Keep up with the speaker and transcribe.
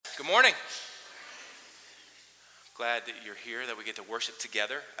Good morning. Glad that you're here, that we get to worship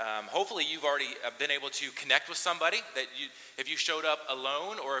together. Hopefully you've already been able to connect with somebody, if you showed up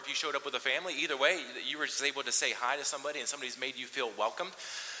alone or if you showed up with a family, either way, that you were just able to say hi to somebody and somebody's made you feel welcomed.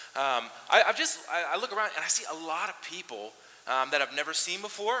 I look around and I see a lot of people that I've never seen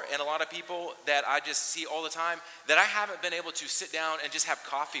before, and a lot of people that I just see all the time that I haven't been able to sit down and just have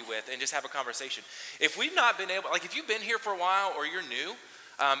coffee with and just have a conversation. If we've not been able, like if you've been here for a while or you're new,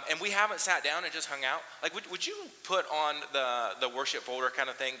 and we haven't sat down and just hung out, like would you put on the worship folder kind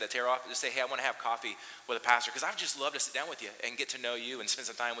of thing, the tear off, and just say, hey, I want to have coffee with a pastor, because I'd just love to sit down with you and get to know you and spend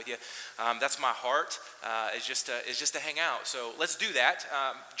some time with you. That's my heart, is just to hang out. So let's do that.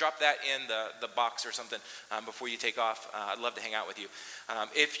 Drop that in the box or something before you take off. I'd love to hang out with you.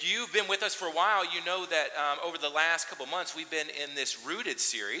 If you've been with us for a while, you know that over the last couple months, we've been in this Rooted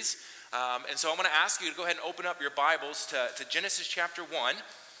series. And so I'm going to ask you to go ahead and open up your Bibles to Genesis chapter 1.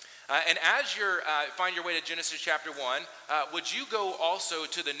 And as you find your way to Genesis chapter 1, would you go also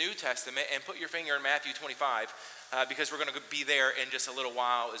to the New Testament and put your finger in Matthew 25, because we're going to be there in just a little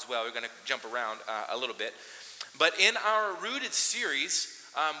while as well. We're going to jump around a little bit. But in our Rooted series,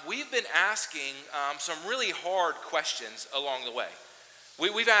 we've been asking some really hard questions along the way.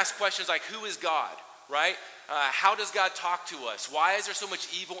 We've asked questions like, who is God, right? How does God talk to us? Why is there so much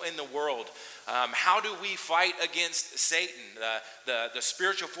evil in the world? How do we fight against Satan, the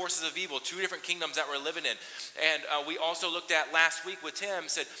spiritual forces of evil, two different kingdoms that we're living in? And we also looked at last week with Tim,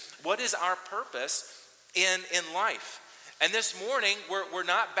 said, what is our purpose in life? And this morning, we're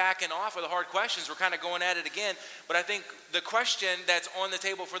not backing off of the hard questions. We're kind of going at it again. But I think the question that's on the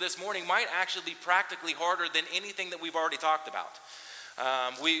table for this morning might actually be practically harder than anything that we've already talked about.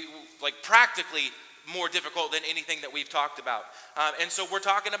 Practically more difficult than anything that we've talked about. And so we're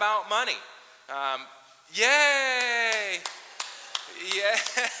talking about money. Yay!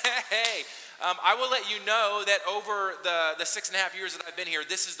 Yay! I will let you know that over the 6.5 years that I've been here,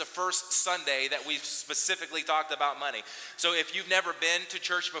 this is the first Sunday that we've specifically talked about money. So if you've never been to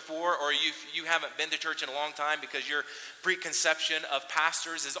church before, or you haven't been to church in a long time because your preconception of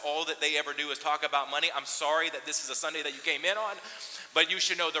pastors is all that they ever do is talk about money, I'm sorry that this is a Sunday that you came in on, but you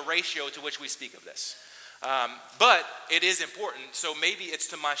should know the ratio to which we speak of this. But it is important, so maybe it's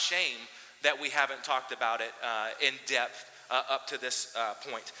to my shame that we haven't talked about it in depth up to this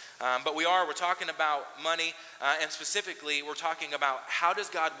point. But we're talking about money, and specifically we're talking about how does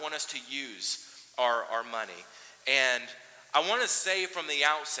God want us to use our money. And I want to say from the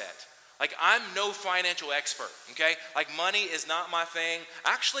outset, like, I'm no financial expert, okay? Like, money is not my thing.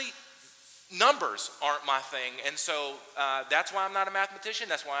 Actually, numbers aren't my thing, and so that's why I'm not a mathematician.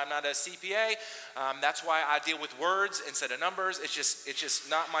 That's why I'm not a CPA. That's why I deal with words instead of numbers. It's just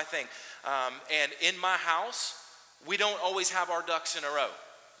not my thing. And in my house, we don't always have our ducks in a row,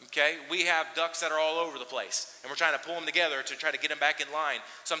 okay? We have ducks that are all over the place, and we're trying to pull them together to try to get them back in line.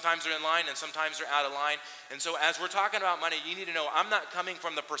 Sometimes they're in line, and sometimes they're out of line. And so as we're talking about money, you need to know I'm not coming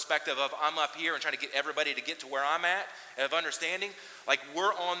from the perspective of I'm up here and trying to get everybody to get to where I'm at, of understanding. Like,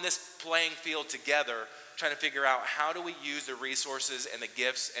 we're on this playing field together, trying to figure out how do we use the resources and the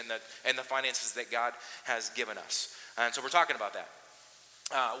gifts and the finances that God has given us. And so we're talking about that.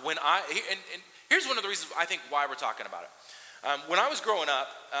 Here's one of the reasons I think why we're talking about it. When I was growing up,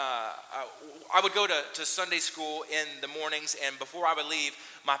 I would go to Sunday school in the mornings, and before I would leave,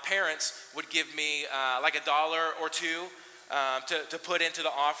 my parents would give me like $1 or $2 to put into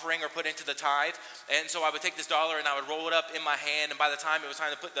the offering or put into the tithe. And so I would take this dollar and I would roll it up in my hand, and by the time it was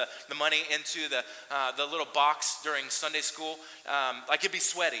time to put the money into the little box during Sunday school, like, it'd be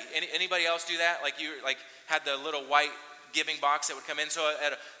sweaty. Anybody else do that? Like, you had the little white giving box that would come in. So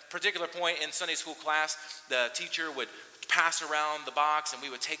at a particular point in Sunday school class, the teacher would pass around the box, and we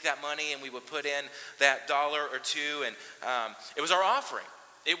would take that money and we would put in that $1 or $2, and it was our offering.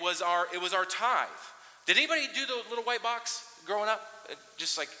 It was our tithe. Did anybody do the little white box growing up?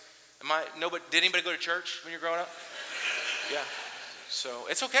 Just like, did anybody go to church when you were growing up? Yeah. So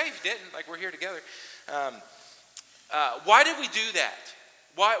it's okay if you didn't. Like, we're here together. Why did we do that?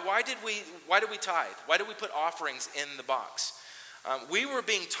 Why did we tithe? Why did we put offerings in the box? We were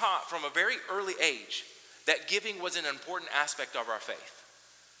being taught from a very early age that giving was an important aspect of our faith.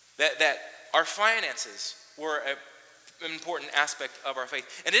 That our finances were an important aspect of our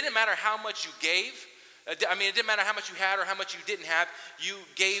faith. And it didn't matter how much you gave. It didn't matter how much you had or how much you didn't have. You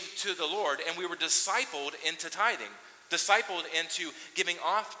gave to the Lord, and we were discipled into tithing. Discipled into giving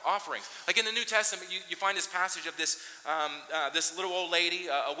offerings. Like in the New Testament, you find this passage of this little old lady,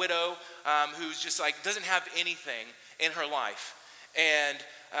 a widow, who's just like doesn't have anything in her life. And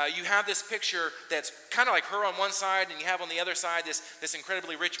you have this picture that's kind of like her on one side, and you have on the other side this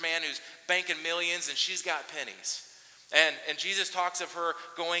incredibly rich man who's banking millions, and she's got pennies. And Jesus talks of her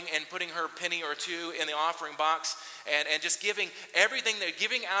going and putting her penny or two in the offering box and just giving everything, they're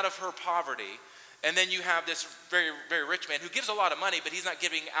giving out of her poverty. And then you have this very, very rich man who gives a lot of money, but he's not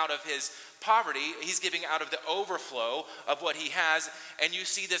giving out of his poverty. He's giving out of the overflow of what he has. And you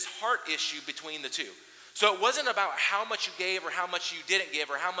see this heart issue between the two. So it wasn't about how much you gave or how much you didn't give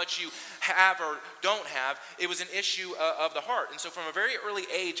or how much you have or don't have. It was an issue of the heart. And so from a very early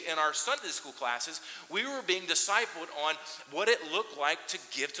age in our Sunday school classes, we were being discipled on what it looked like to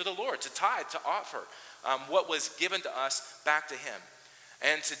give to the Lord, to tithe, to offer what was given to us back to him.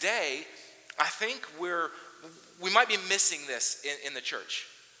 And today, I think we might be missing this in the church.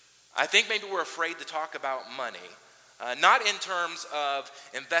 I think maybe we're afraid to talk about money. Not in terms of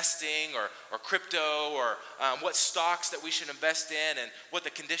investing or crypto or what stocks that we should invest in and what the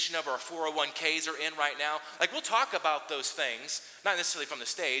condition of our 401ks are in right now. Like, we'll talk about those things, not necessarily from the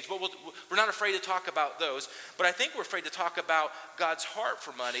stage, but we're not afraid to talk about those. But I think we're afraid to talk about God's heart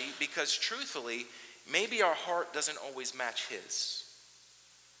for money because, truthfully, maybe our heart doesn't always match his.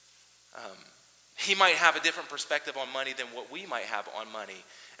 He might have a different perspective on money than what we might have on money.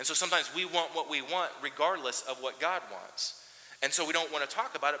 And so sometimes we want what we want regardless of what God wants. And so we don't want to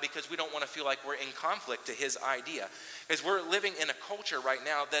talk about it because we don't want to feel like we're in conflict to his idea. Because we're living in a culture right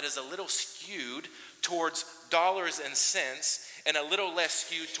now that is a little skewed towards dollars and cents and a little less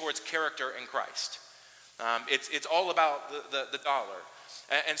skewed towards character in Christ. It's all about the dollar.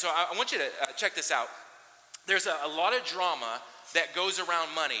 And so I want you to check this out. There's a lot of drama that goes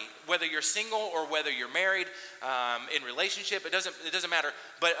around money, whether you're single or whether you're married, in relationship, it doesn't matter.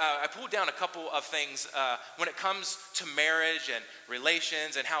 But I pulled down a couple of things when it comes to marriage and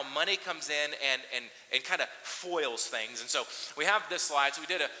relations and how money comes in and kind of foils things. And so we have this slide. So we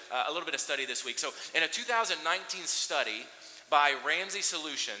did a little bit of study this week. So in a 2019 study by Ramsey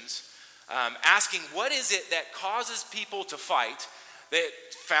Solutions, asking what is it that causes people to fight, they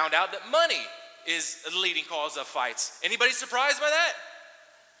found out that money is the leading cause of fights. Anybody surprised by that?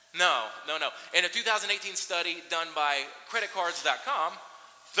 No. In a 2018 study done by creditcards.com,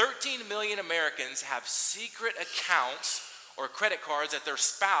 13 million Americans have secret accounts or credit cards that their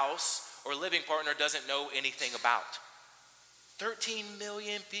spouse or living partner doesn't know anything about. 13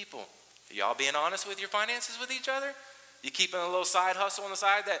 million people. Are y'all being honest with your finances with each other? You keeping a little side hustle on the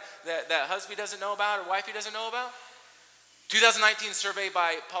side that husband doesn't know about or wifey doesn't know about? 2019 survey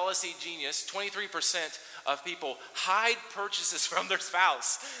by Policy Genius, 23% of people hide purchases from their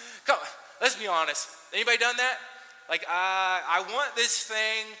spouse. Come on, let's be honest. Anybody done that? Like, I want this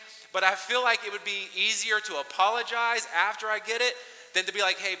thing, but I feel like it would be easier to apologize after I get it than to be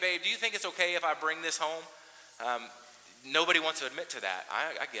like, hey, babe, do you think it's okay if I bring this home? Nobody wants to admit to that.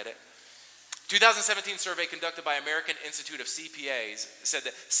 I get it. 2017 survey conducted by American Institute of CPAs said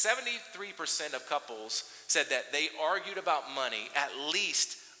that 73% of couples said that they argued about money at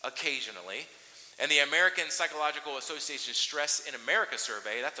least occasionally. And the American Psychological Association Stress in America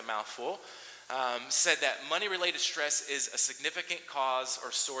survey, that's a mouthful, said that money-related stress is a significant cause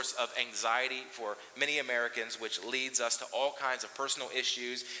or source of anxiety for many Americans, which leads us to all kinds of personal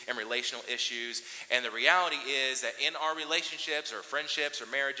issues and relational issues. And the reality is that in our relationships or friendships or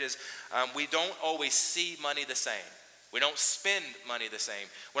marriages, we don't always see money the same. We don't spend money the same.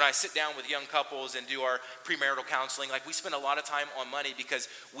 When I sit down with young couples and do our premarital counseling, like, we spend a lot of time on money because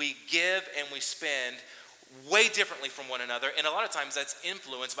we give and we spend way differently from one another. And a lot of times that's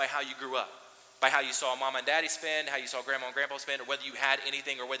influenced by how you grew up, by how you saw mom and daddy spend, how you saw grandma and grandpa spend, or whether you had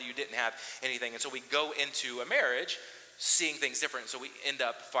anything or whether you didn't have anything. And so we go into a marriage seeing things different. So we end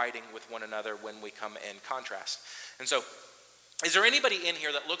up fighting with one another when we come in contrast. And so is there anybody in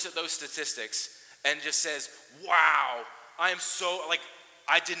here that looks at those statistics and just says, wow, I am so, like,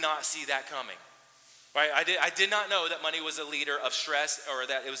 I did not see that coming, right? I did not know that money was a leader of stress or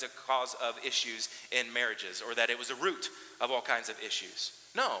that it was a cause of issues in marriages or that it was a root of all kinds of issues.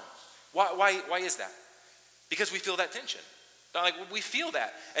 No. Why is that? Because we feel that tension. Like, we feel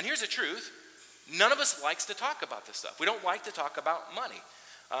that. And here's the truth. None of us likes to talk about this stuff. We don't like to talk about money.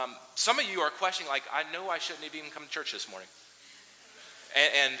 Some of you are questioning, like, I know I shouldn't have even come to church this morning.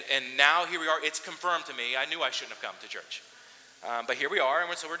 And now here we are. It's confirmed to me. I knew I shouldn't have come to church. But here we are,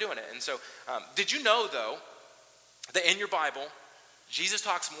 and so we're doing it. And so did you know, though, that in your Bible, Jesus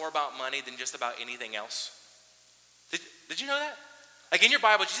talks more about money than just about anything else? Did you know that? Like, in your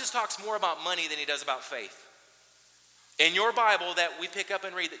Bible, Jesus talks more about money than he does about faith. In your Bible that we pick up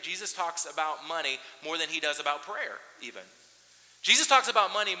and read, that Jesus talks about money more than he does about prayer even. Jesus talks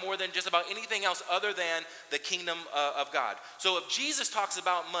about money more than just about anything else other than the kingdom of God. So if Jesus talks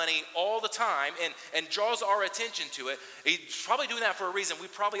about money all the time and draws our attention to it, he's probably doing that for a reason. We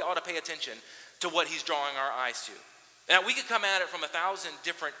probably ought to pay attention to what he's drawing our eyes to. Now, we could come at it from 1,000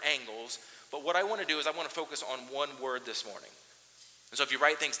 different angles, but what I want to do is I want to focus on one word this morning. And so if you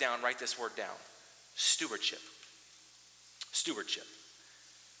write things down, write this word down. Stewardship. Stewardship.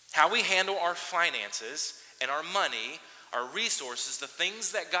 How we handle our finances and our money, our resources, the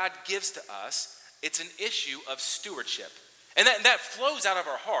things that God gives to us, it's an issue of stewardship. And that flows out of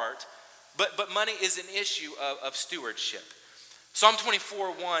our heart, but money is an issue of stewardship. Psalm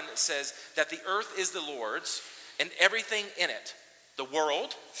 24:1 says that the earth is the Lord's and everything in it, the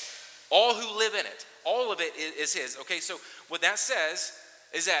world, all who live in it, all of it is his. Okay, so what that says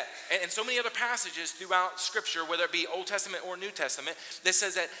is that, and so many other passages throughout Scripture, whether it be Old Testament or New Testament, that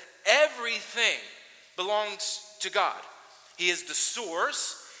says that everything belongs to God. He is the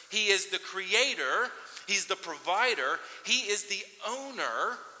source, he is the creator, he's the provider, he is the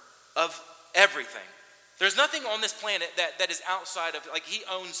owner of everything. There's nothing on this planet that is outside of, like, he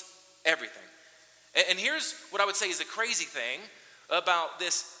owns everything. And here's what I would say is the crazy thing about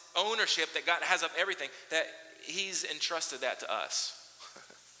this ownership that God has of everything, that he's entrusted that to us.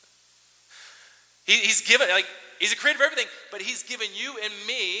 He's given, like, he's a creator of everything, but he's given you and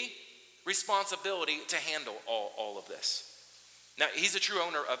me responsibility to handle all of this. Now, he's the true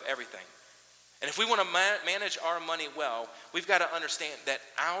owner of everything. And if we want to manage our money well, we've got to understand that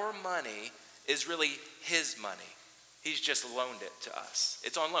our money is really his money. He's just loaned it to us.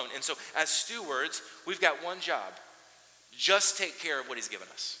 It's on loan. And so as stewards, we've got one job. Just take care of what he's given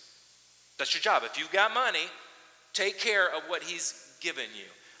us. That's your job. If you've got money, take care of what he's given you.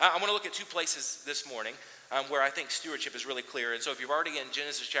 I want to look at two places this morning where I think stewardship is really clear. And so if you're already in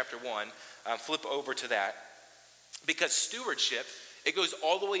Genesis chapter 1, flip over to that. Because stewardship, it goes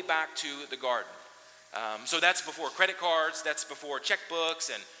all the way back to the garden. So that's before credit cards, that's before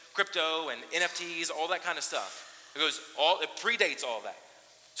checkbooks and crypto and NFTs, all that kind of stuff. It predates all that.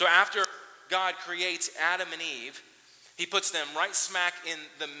 So after God creates Adam and Eve, he puts them right smack in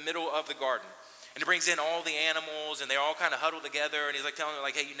the middle of the garden. And he brings in all the animals, and they all kind of huddle together, and he's like telling them,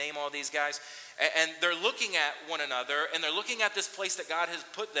 like, hey, you name all these guys. And they're looking at one another, and they're looking at this place that God has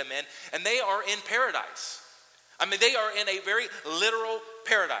put them in, and they are in paradise. I mean, they are in a very literal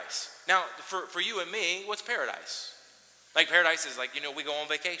paradise. Now, for you and me, what's paradise? Like, paradise is like, we go on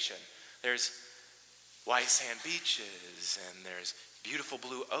vacation. There's white sand beaches, and there's beautiful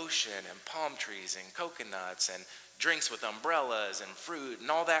blue ocean, and palm trees, and coconuts, and drinks with umbrellas and fruit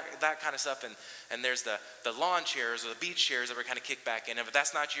and all that kind of stuff. And there's the lawn chairs or the beach chairs that were kind of kicked back in. And if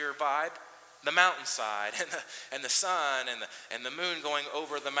that's not your vibe, the mountainside and the sun and the moon going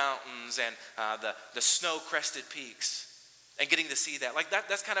over the mountains and the snow-crested peaks and getting to see that. Like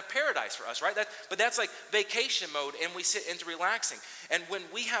that's kind of paradise for us, right? But that's like vacation mode, and we sit into relaxing. And when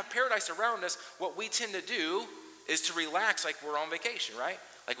we have paradise around us, what we tend to do is to relax like we're on vacation, right?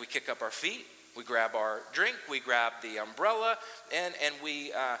 Like we kick up our feet, we grab our drink, we grab the umbrella, and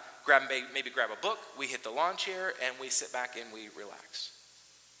we maybe grab a book, we hit the lawn chair, and we sit back and we relax.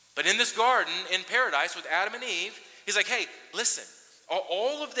 But in this garden, in paradise with Adam and Eve, he's like, hey, listen,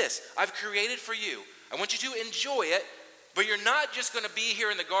 all of this I've created for you. I want you to enjoy it, but you're not just going to be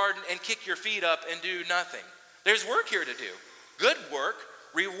here in the garden and kick your feet up and do nothing. There's work here to do. Good work,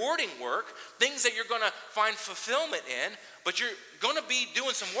 rewarding work, things that you're going to find fulfillment in, but you're going to be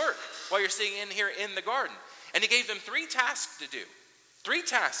doing some work while you're sitting in here in the garden. And he gave them 3 tasks to do. 3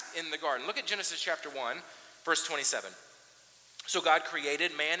 tasks in the garden. Look at Genesis chapter 1, verse 27. So God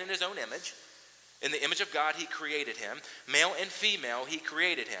created man in his own image. In the image of God, he created him. Male and female, he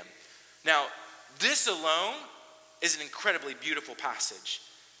created him. Now, this alone is an incredibly beautiful passage.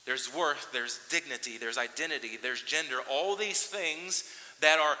 There's worth, there's dignity, there's identity, there's gender, all these things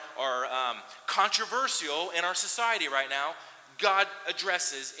that are controversial in our society right now, God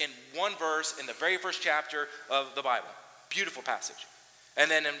addresses in one verse in the very first chapter of the Bible. Beautiful passage. And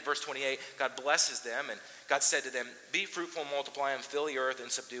then in verse 28, God blesses them, and God said to them, be fruitful, multiply, and fill the earth,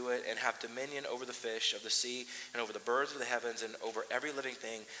 and subdue it, and have dominion over the fish of the sea, and over the birds of the heavens, and over every living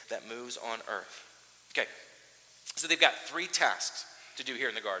thing that moves on earth. Okay, so they've got 3 tasks to do here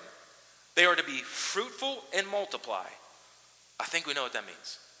in the garden. They are to be fruitful and multiply. I think we know what that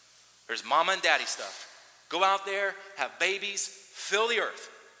means. There's mama and daddy stuff. Go out there, have babies, fill the earth.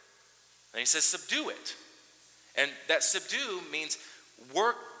 And he says subdue it. And that subdue means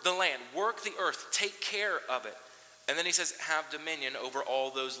work the land, work the earth, take care of it. And then he says, have dominion over all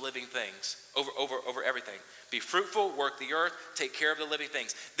those living things, over everything. Be fruitful, work the earth, take care of the living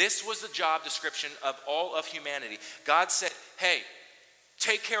things. This was the job description of all of humanity. God said, hey,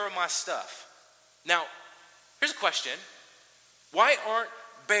 take care of my stuff. Now, here's a question. Why aren't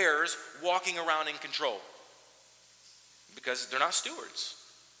bears walking around in control? Because they're not stewards.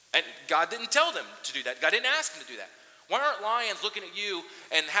 And God didn't tell them to do that. God didn't ask them to do that. Why aren't lions looking at you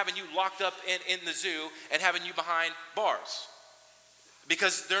and having you locked up in the zoo and having you behind bars?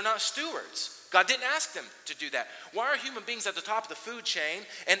 Because they're not stewards. God didn't ask them to do that. Why are human beings at the top of the food chain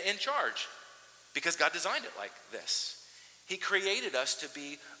and in charge? Because God designed it like this. He created us to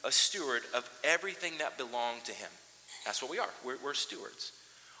be a steward of everything that belonged to him. That's what we are. We're stewards.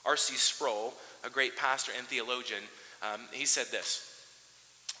 R.C. Sproul, a great pastor and theologian, he said this.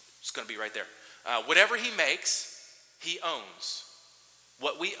 It's going to be right there. Whatever he makes, he owns.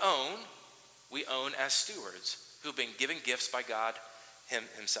 What we own as stewards who've been given gifts by God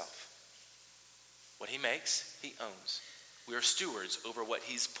himself. What he makes, he owns. We are stewards over what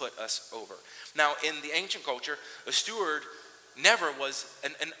he's put us over. Now, in the ancient culture, a steward never was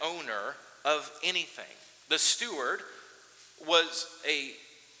an owner of anything. The steward was a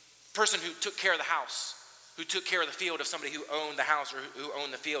person who took care of the house, who took care of the field of somebody who owned the house or who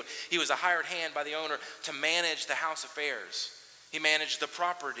owned the field. He was a hired hand by the owner to manage the house affairs. He managed the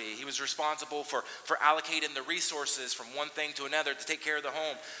property. He was responsible for allocating the resources from one thing to another to take care of the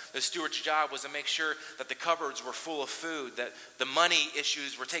home. The steward's job was to make sure that the cupboards were full of food, that the money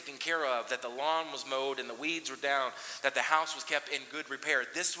issues were taken care of, that the lawn was mowed and the weeds were down, that the house was kept in good repair.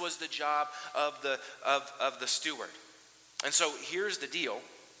 This was the job of the steward. And so here's the deal.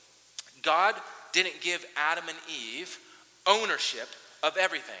 God didn't give Adam and Eve ownership of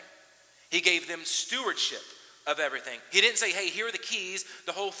everything. He gave them stewardship of everything. He didn't say, hey, here are the keys.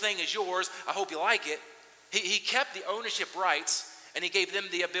 The whole thing is yours. I hope you like it. He kept the ownership rights, and he gave them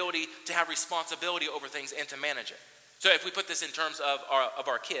the ability to have responsibility over things and to manage it. So if we put this in terms of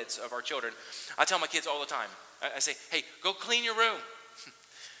our kids, of our children, I tell my kids all the time, I say, hey, go clean your room.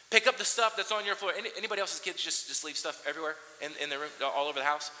 Pick up the stuff that's on your floor. Anybody else's kids just leave stuff everywhere in their room, all over the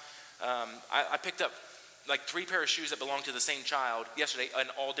house? I picked up like 3 pairs of shoes that belonged to the same child yesterday in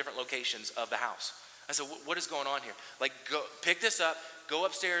all different locations of the house. I said, what is going on here? Like, go pick this up, go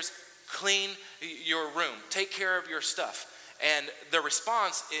upstairs, clean your room, take care of your stuff. And the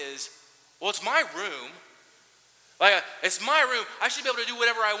response is, well, it's my room. Like, it's my room. I should be able to do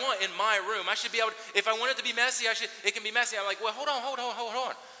whatever I want in my room. I should be able to, if I want it to be messy, it can be messy. I'm like, well, hold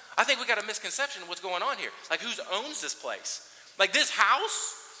on. I think we got a misconception of what's going on here. Like, who owns this place? Like, this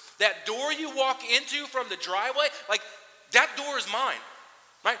house, that door you walk into from the driveway, like, that door is mine,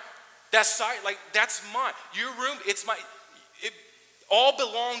 right? That side, like, that's mine. Your room, it all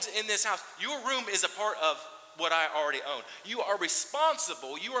belongs in this house. Your room is a part of what I already own. You are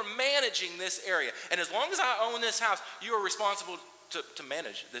responsible. You are managing this area. And as long as I own this house, you are responsible to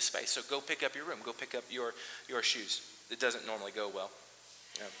manage this space. So go pick up your room. Go pick up your shoes. It doesn't normally go well.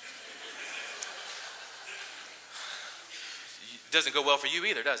 Yeah. It doesn't go well for you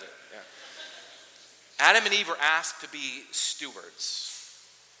either, does it? Yeah. Adam and Eve were asked to be stewards.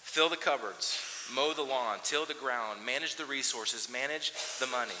 Fill the cupboards, mow the lawn, till the ground, manage the resources, manage the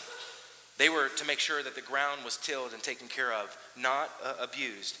money. They were to make sure that the ground was tilled and taken care of, not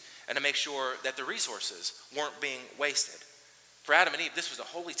abused, and to make sure that the resources weren't being wasted. For Adam and Eve, this was a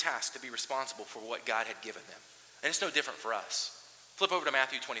holy task to be responsible for what God had given them. And it's no different for us. Flip over to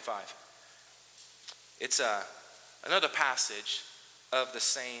Matthew 25. It's another passage of the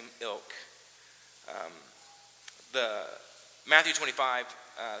same ilk. The Matthew 25.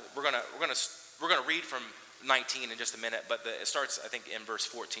 We're gonna read from 19 in just a minute, but it starts, I think, in verse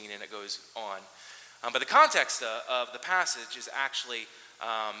 14 and it goes on. But the context of the passage is actually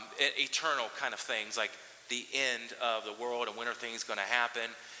eternal kind of things, like the end of the world and when are things going to happen.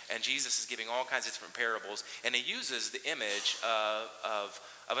 And Jesus is giving all kinds of different parables, and he uses the image of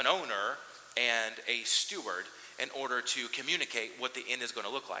an owner and a steward in order to communicate what the end is going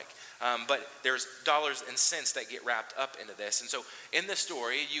to look like. But there's dollars and cents that get wrapped up into this. And so in this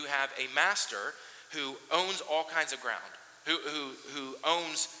story, you have a master who owns all kinds of ground, who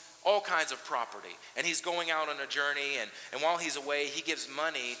owns all kinds of property. And he's going out on a journey, and while he's away, he gives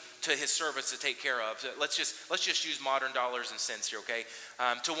money to his servants to take care of. So let's just use modern dollars and cents here, okay?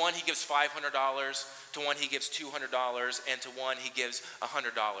 To one, he gives $500. To one, he gives $200. And to one, he gives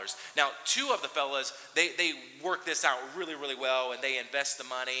 $100. Now, 2 of the fellas, they work this out really, really well, and they invest the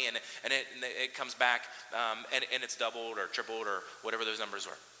money, and it comes back, and it's doubled or tripled or whatever those numbers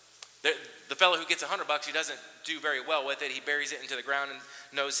are. The fellow who gets $100, he doesn't do very well with it. He buries it into the ground and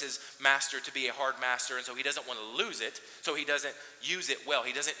knows his master to be a hard master, and so he doesn't want to lose it, so he doesn't use it well.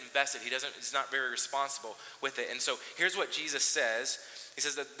 He doesn't invest it. He's not very responsible with it. And so here's what Jesus says. He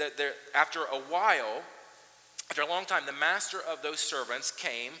says that after a while, after a long time, the master of those servants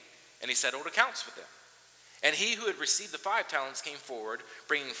came, and he settled accounts with them. And he who had received the 5 talents came forward,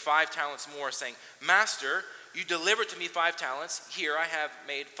 bringing 5 talents more, saying, Master, you delivered to me 5 talents. Here I have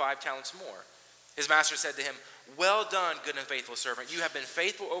made 5 talents more. His master said to him, Well done, good and faithful servant. You have been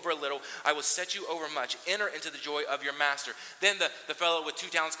faithful over a little. I will set you over much. Enter into the joy of your master. Then the fellow with 2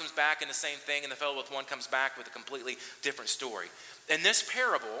 talents comes back and the same thing, and the fellow with 1 comes back with a completely different story. In this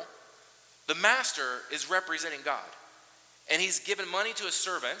parable, the master is representing God. And he's given money to his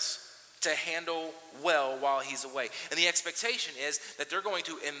servants to handle well while he's away. And the expectation is that they're going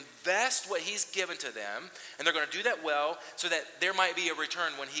to invest what he's given to them, and they're going to do that well so that there might be a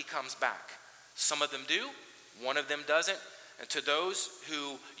return when he comes back. Some of them do, one of them doesn't. And to those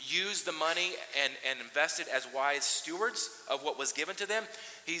who use the money and invest it as wise stewards of what was given to them,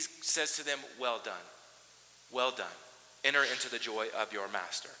 he says to them, well done, well done. Enter into the joy of your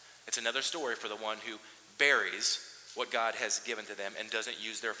master. It's another story for the one who buries what God has given to them and doesn't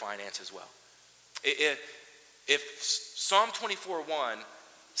use their finances well. If Psalm 24:1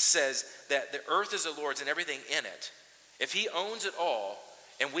 says that the earth is the Lord's and everything in it, if he owns it all,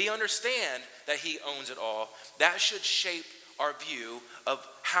 and we understand that he owns it all, that should shape our view of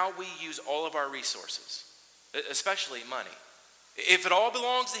how we use all of our resources, especially money. If it all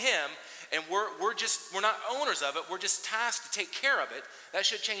belongs to him and we're not owners of it, we're just tasked to take care of it, that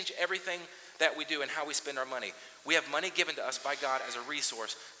should change everything that we do and how we spend our money. We have money given to us by God as a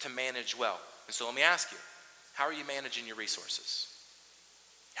resource to manage well. And so let me ask you, how are you managing your resources?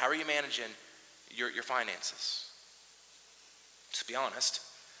 How are you managing your finances? To be honest,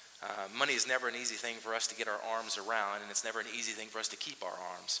 money is never an easy thing for us to get our arms around, and it's never an easy thing for us to keep our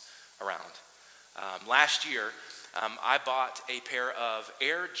arms around. Last year, I bought a pair of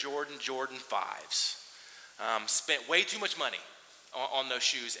Air Jordan 5s. Spent way too much money on those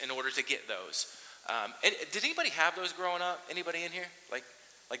shoes in order to get those. And did anybody have those growing up? Anybody in here?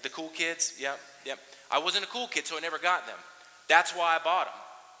 Like the cool kids? Yep. I wasn't a cool kid, so I never got them. That's why I bought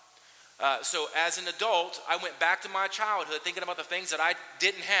them. So as an adult, I went back to my childhood thinking about the things that I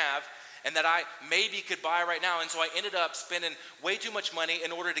didn't have and that I maybe could buy right now. And so I ended up spending way too much money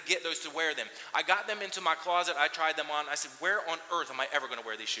in order to get those to wear them. I got them into my closet. I tried them on. I said, where on earth am I ever going to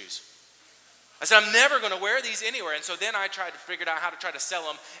wear these shoes? I said, I'm never going to wear these anywhere. And so then I tried to figure out how to try to sell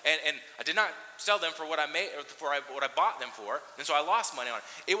them. And I did not sell them for what I made, or for what I bought them for. And so I lost money on it.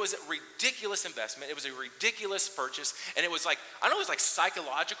 It was a ridiculous investment. It was a ridiculous purchase. And it was like, I don't know, it was like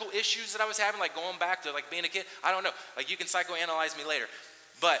psychological issues that I was having, like going back to like being a kid. I don't know. Like you can psychoanalyze me later.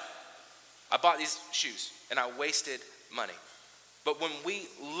 But I bought these shoes and I wasted money. But when we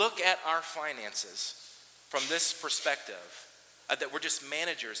look at our finances from this perspective, that we're just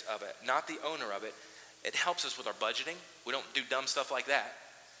managers of it, not the owner of it, it helps us with our budgeting. We don't do dumb stuff like that.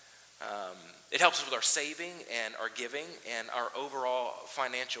 It helps us with our saving and our giving and our overall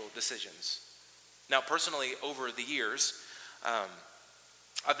financial decisions. Now, personally, over the years,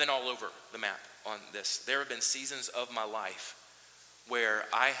 I've been all over the map on this. There have been seasons of my life where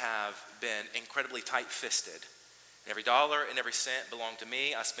I have been incredibly tight-fisted. Every dollar and every cent belonged to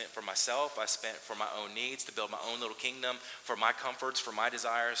me. I spent for myself. I spent for my own needs, to build my own little kingdom, for my comforts, for my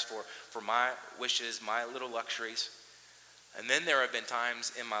desires, for my wishes, my little luxuries. And then there have been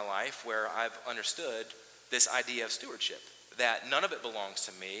times in my life where I've understood this idea of stewardship, that none of it belongs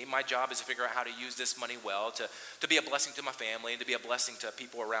to me. My job is to figure out how to use this money well, to be a blessing to my family and to be a blessing to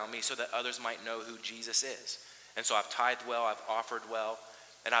people around me so that others might know who Jesus is. And so I've tithed well, I've offered well,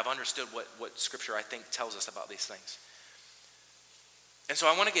 and I've understood what Scripture, I think, tells us about these things. And so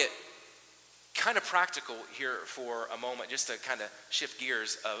I want to get kind of practical here for a moment, just to kind of shift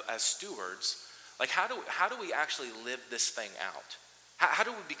gears as stewards. Like, how do we actually live this thing out? How do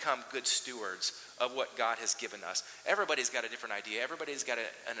we become good stewards of what God has given us? Everybody's got a different idea. Everybody's got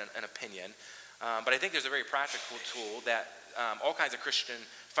an opinion. But I think there's a very practical tool that all kinds of Christian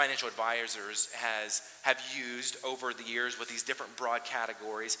financial advisors have used over the years with these different broad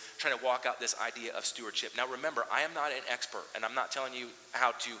categories, trying to walk out this idea of stewardship. Now remember, I am not an expert, and I'm not telling you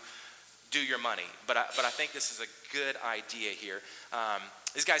how to do your money, but I think this is a good idea here.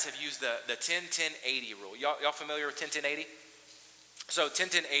 These guys have used the 10-10-80 rule. Y'all familiar with 10-10-80? So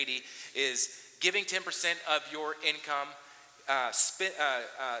 10-10-80 is giving 10% of your income,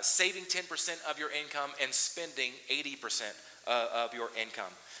 saving 10% of your income, and spending 80% of your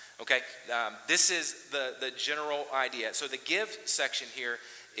income. Okay, this is the general idea. So the give section here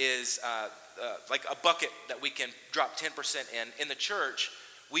is like a bucket that we can drop 10% in. In the church,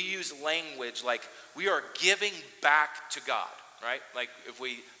 we use language like we are giving back to God, right? Like if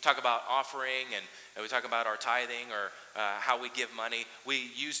we talk about offering and we talk about our tithing or how we give money,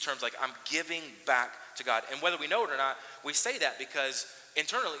 we use terms like I'm giving back to God. And whether we know it or not, we say that because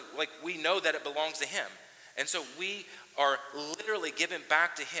internally, like we know that it belongs to him. And so we are literally giving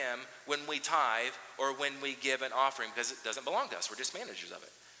back to him when we tithe or when we give an offering because it doesn't belong to us. We're just managers of it.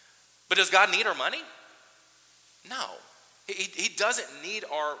 But does God need our money? No. He doesn't need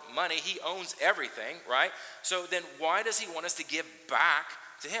our money. He owns everything, right? So then why does he want us to give back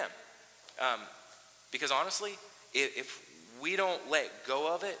to him? Because honestly, if we don't let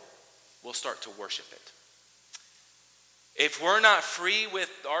go of it, we'll start to worship it. If we're not free with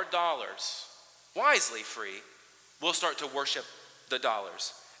our dollars, wisely free, we'll start to worship the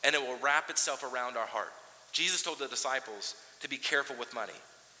dollars, and it will wrap itself around our heart. Jesus told the disciples to be careful with money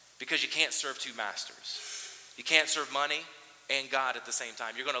because you can't serve two masters. You can't serve money and God at the same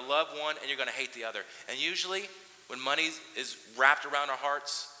time. You're going to love one and you're going to hate the other. And usually when money is wrapped around our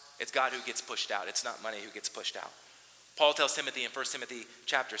hearts, it's God who gets pushed out. It's not money who gets pushed out. Paul tells Timothy in 1 Timothy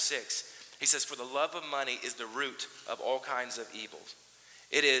chapter 6, he says, for the love of money is the root of all kinds of evils.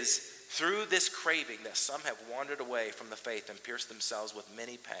 It is through this craving that some have wandered away from the faith and pierced themselves with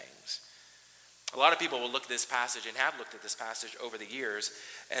many pangs. A lot of people will look at this passage and have looked at this passage over the years,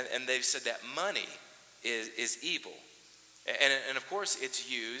 and they've said that money is evil. And of course, it's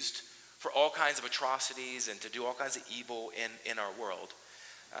used for all kinds of atrocities and to do all kinds of evil in our world.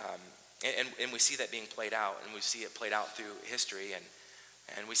 And we see that being played out, and we see it played out through history,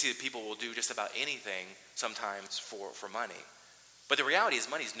 and we see that people will do just about anything sometimes for money. But the reality is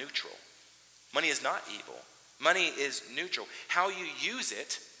money is neutral. Money is not evil. Money is neutral. How you use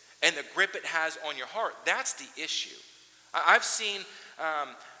it and the grip it has on your heart, that's the issue. I've seen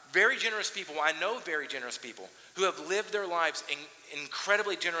very generous people, I know very generous people, who have lived their lives in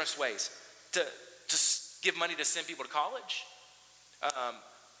incredibly generous ways to give money to send people to college,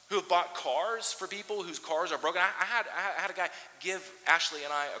 who have bought cars for people whose cars are broken. I had a guy give Ashley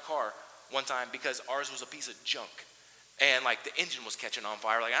and I a car one time because ours was a piece of junk. And like the engine was catching on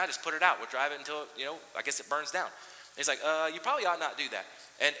fire. Like, I just put it out. We'll drive it until, I guess it burns down. And he's like, you probably ought not do that.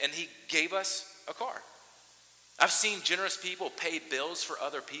 And he gave us a car. I've seen generous people pay bills for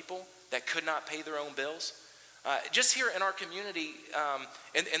other people that could not pay their own bills. Just here in our community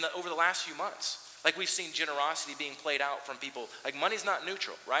over the last few months, like we've seen generosity being played out from people. Like money's not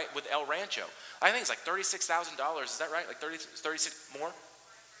neutral, right? With El Rancho. I think it's like $36,000. Is that right? Like 36 more?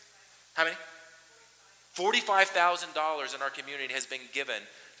 How many? $45,000 in our community has been given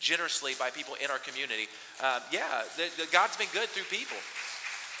generously by people in our community. God's been good through people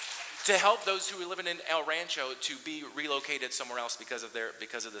to help those who are living in El Rancho to be relocated somewhere else because of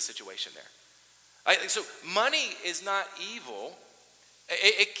the situation there. So money is not evil.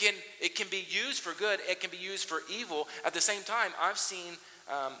 It can be used for good. It can be used for evil. At the same time, I've seen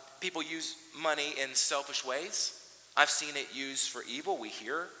people use money in selfish ways. I've seen it used for evil. We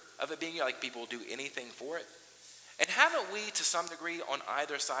hear of it being like people will do anything for it. And haven't we, to some degree, on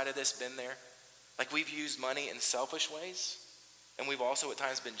either side of this been there? Like we've used money in selfish ways, and we've also at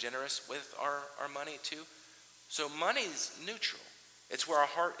times been generous with our money too. So money's neutral. It's where our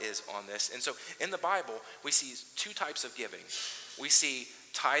heart is on this. And so in the Bible, we see two types of giving. We see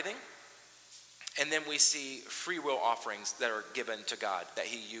tithing, and then we see free will offerings that are given to God that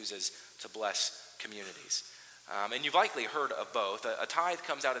he uses to bless communities. And you've likely heard of both. A tithe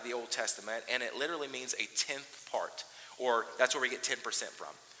comes out of the Old Testament, and it literally means a 10th part, or that's where we get 10% from.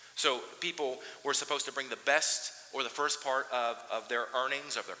 So people were supposed to bring the best or the first part of their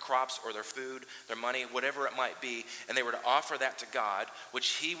earnings, of their crops or their food, their money, whatever it might be, and they were to offer that to God, which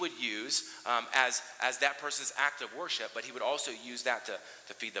he would use as that person's act of worship, but he would also use that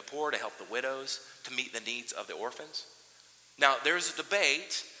to feed the poor, to help the widows, to meet the needs of the orphans. Now, there's a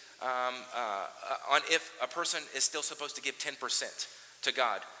debate on if a person is still supposed to give 10% to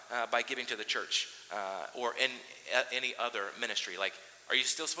God by giving to the church or in any other ministry. Like, are you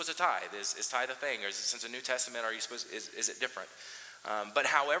still supposed to tithe? Is tithe a thing? Or is it, since the New Testament, are you supposed? Is it different? But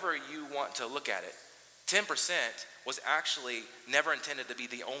however you want to look at it, 10% was actually never intended to be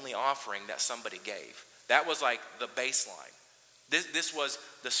the only offering that somebody gave. That was like the baseline. This was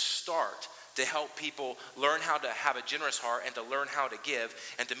the start to help people learn how to have a generous heart and to learn how to give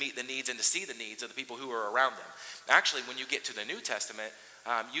and to meet the needs and to see the needs of the people who are around them. Actually, when you get to the New Testament,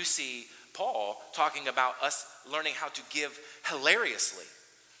 you see Paul talking about us learning how to give hilariously,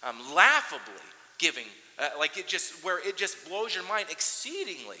 laughably, giving. Where it just blows your mind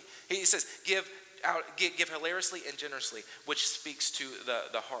exceedingly. He says, give hilariously and generously, which speaks to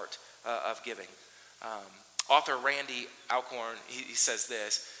the heart of giving. Author Randy Alcorn, he says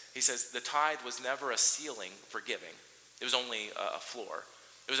this. He says, the tithe was never a ceiling for giving. It was only a floor.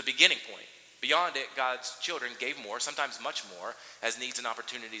 It was a beginning point. Beyond it, God's children gave more, sometimes much more, as needs and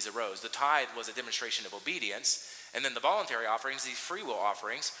opportunities arose. The tithe was a demonstration of obedience, and then the voluntary offerings, these free will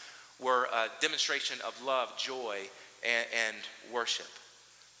offerings, were a demonstration of love, joy, and worship.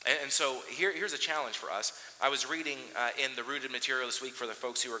 And so here's a challenge for us. I was reading in the Rooted material this week for the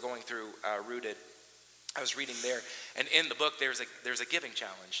folks who are going through Rooted. I was reading there, and in the book there's a giving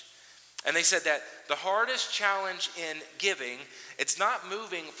challenge. And they said that the hardest challenge in giving, it's not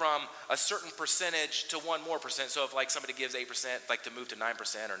moving from a certain percentage to one more percent. So if like somebody gives 8%, like to move to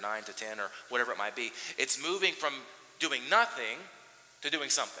 9% or 9 to 10 or whatever it might be. It's moving from doing nothing to doing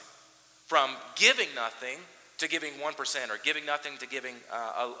something. From giving nothing to giving 1% or giving nothing to giving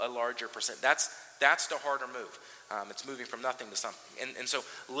a larger percent. That's the harder move. It's moving from nothing to something. And so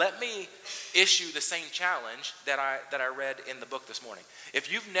let me issue the same challenge that I read in the book this morning.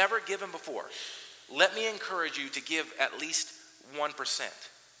 If you've never given before, let me encourage you to give at least 1%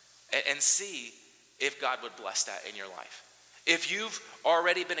 and see if God would bless that in your life. If you've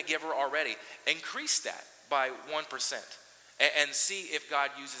already been a giver already, increase that by 1%. And see if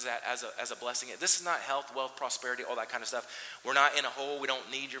God uses that as a blessing. This is not health, wealth, prosperity, all that kind of stuff. We're not in a hole. We don't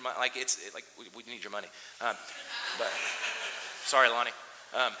need your money. We need your money. But sorry, Lonnie.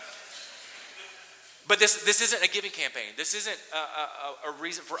 But this isn't a giving campaign. This isn't a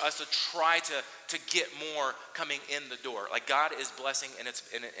reason for us to try to get more coming in the door. Like God is blessing,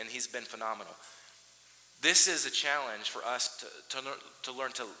 and He's been phenomenal. This is a challenge for us to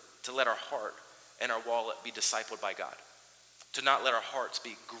learn to let our heart and our wallet be discipled by God. To not let our hearts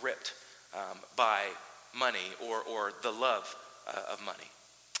be gripped by money or the love of money.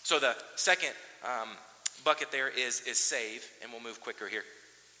 So the second bucket there is save, and we'll move quicker here.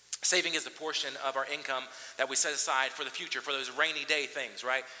 Saving is the portion of our income that we set aside for the future, for those rainy day things,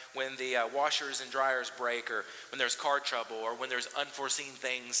 right? When the washers and dryers break, or when there's car trouble, or when there's unforeseen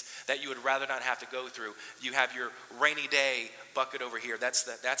things that you would rather not have to go through. You have your rainy day bucket over here. That's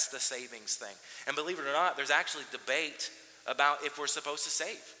the savings thing. And believe it or not, there's actually debate about if we're supposed to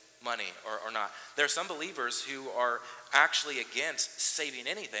save money or not. There are some believers who are actually against saving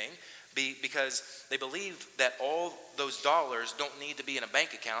anything because they believe that all those dollars don't need to be in a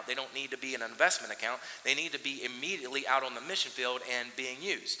bank account. They don't need to be in an investment account. They need to be immediately out on the mission field and being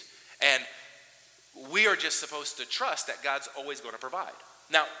used. And we are just supposed to trust that God's always going to provide.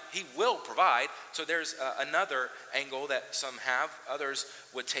 Now, He will provide, so there's another angle that some have. Others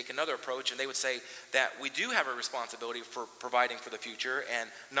would take another approach, and they would say that we do have a responsibility for providing for the future and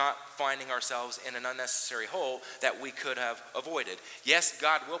not finding ourselves in an unnecessary hole that we could have avoided. Yes,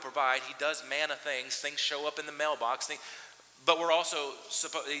 God will provide. He does manna things show up in the mailbox, but we're also,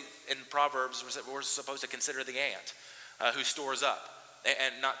 in Proverbs, we're supposed to consider the ant who stores up.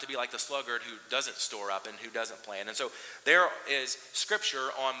 And not to be like the sluggard who doesn't store up and who doesn't plan. And so there is scripture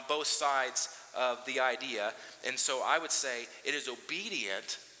on both sides of the idea. And so I would say it is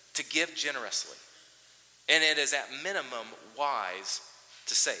obedient to give generously. And it is at minimum wise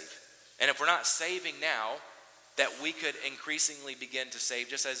to save. And if we're not saving now, that we could increasingly begin to save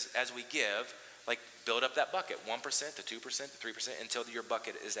just as we give, like build up that bucket, 1% to 2% to 3% until your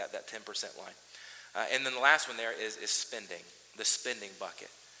bucket is at that 10% line. And then the last one there is spending. The spending bucket.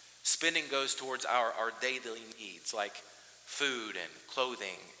 Spending goes towards our daily needs like food and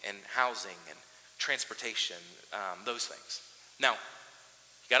clothing and housing and transportation, those things. Now,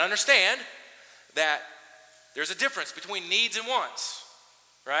 you got to understand that there's a difference between needs and wants,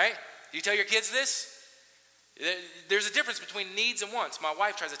 right? Do you tell your kids this? There's a difference between needs and wants. My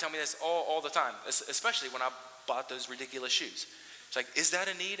wife tries to tell me this all the time, especially when I bought those ridiculous shoes. She's like, is that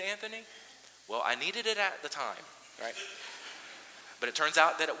a need, Anthony? Well, I needed it at the time, right? But it turns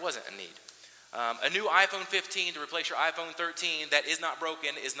out that it wasn't a need. A new iPhone 15 to replace your iPhone 13 that is not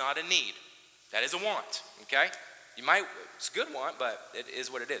broken is not a need. That is a want, okay? It's a good want, but it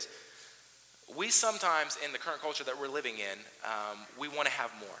is what it is. We sometimes, in the current culture that we're living in, we want to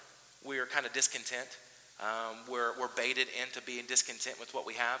have more. We're kind of discontent. We're baited into being discontent with what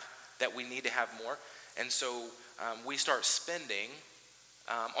we have, that we need to have more. And so we start spending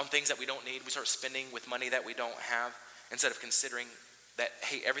on things that we don't need. We start spending with money that we don't have instead of considering that,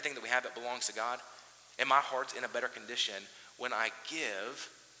 hey, everything that we have, it belongs to God. And my heart's in a better condition when I give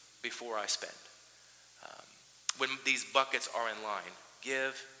before I spend. When these buckets are in line,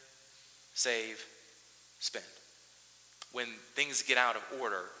 give, save, spend. When things get out of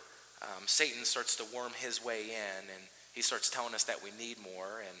order, Satan starts to worm his way in, and he starts telling us that we need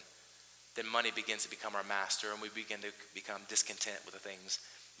more, and then money begins to become our master, and we begin to become discontent with the things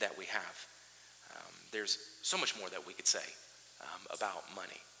that we have. There's so much more that we could say about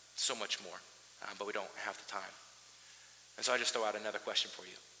money, so much more, but we don't have the time. And so I just throw out another question for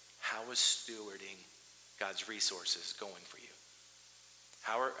you. How is stewarding God's resources going for you?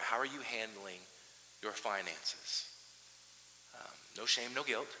 How are you handling your finances? No shame, no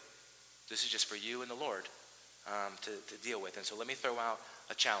guilt. This is just for you and the Lord to deal with. And so let me throw out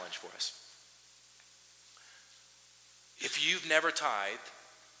a challenge for us. If you've never tithed,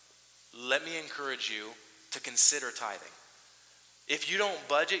 let me encourage you to consider tithing. If you don't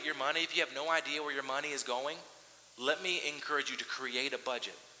budget your money, if you have no idea where your money is going, let me encourage you to create a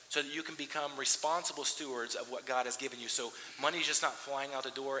budget so that you can become responsible stewards of what God has given you. So money is just not flying out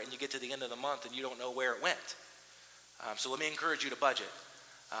the door and you get to the end of the month and you don't know where it went. So let me encourage you to budget.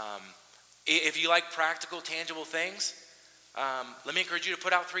 If you like practical, tangible things, let me encourage you to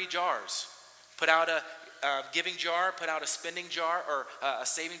put out 3 jars. Put out a giving jar, put out a spending jar, or a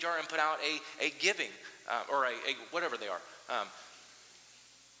saving jar, and put out a giving, or a whatever they are.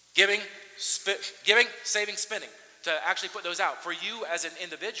 Giving, saving, spending, to actually put those out for you as an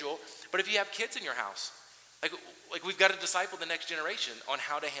individual. But if you have kids in your house, like we've got to disciple the next generation on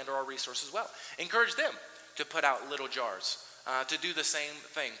how to handle our resources well. Encourage them to put out little jars, to do the same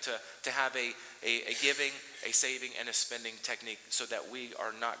thing, to have a giving, a saving, and a spending technique so that we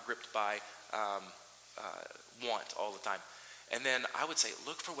are not gripped by want all the time. And then I would say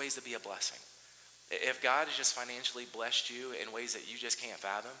look for ways to be a blessing. If God has just financially blessed you in ways that you just can't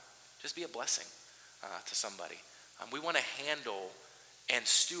fathom, just be a blessing to somebody. We want to handle and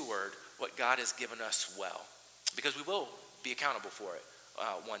steward what God has given us well, because we will be accountable for it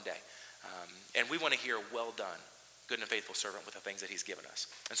one day. And we want to hear, well done, good and faithful servant, with the things that he's given us.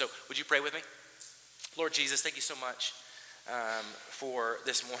 And so would you pray with me? Lord Jesus, thank you so much for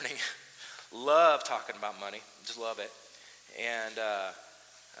this morning. Love talking about money. Just love it. And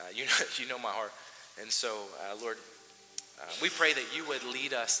you know my heart. And so, Lord, we pray that you would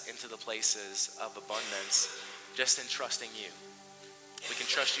lead us into the places of abundance just in trusting you. We can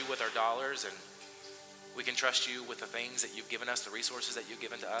trust you with our dollars, and we can trust you with the things that you've given us, the resources that you've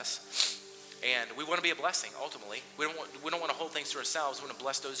given to us. And we want to be a blessing, ultimately. We don't want to hold things to ourselves. We want to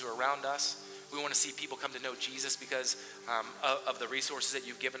bless those who are around us. We want to see people come to know Jesus because of the resources that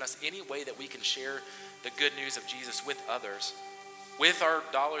you've given us. Any way that we can share the good news of Jesus with others, with our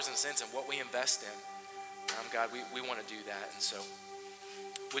dollars and cents and what we invest in, God, we want to do that. And so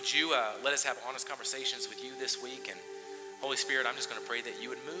would you let us have honest conversations with you this week? And Holy Spirit, I'm just going to pray that you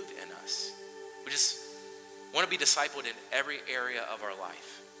would move in us. We just want to be discipled in every area of our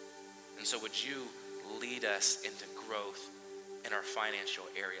life. And so would you lead us into growth in our financial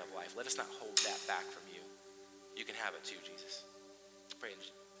area of life? Let us not hold that back from you. You can have it too, Jesus. Pray in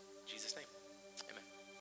Jesus' name.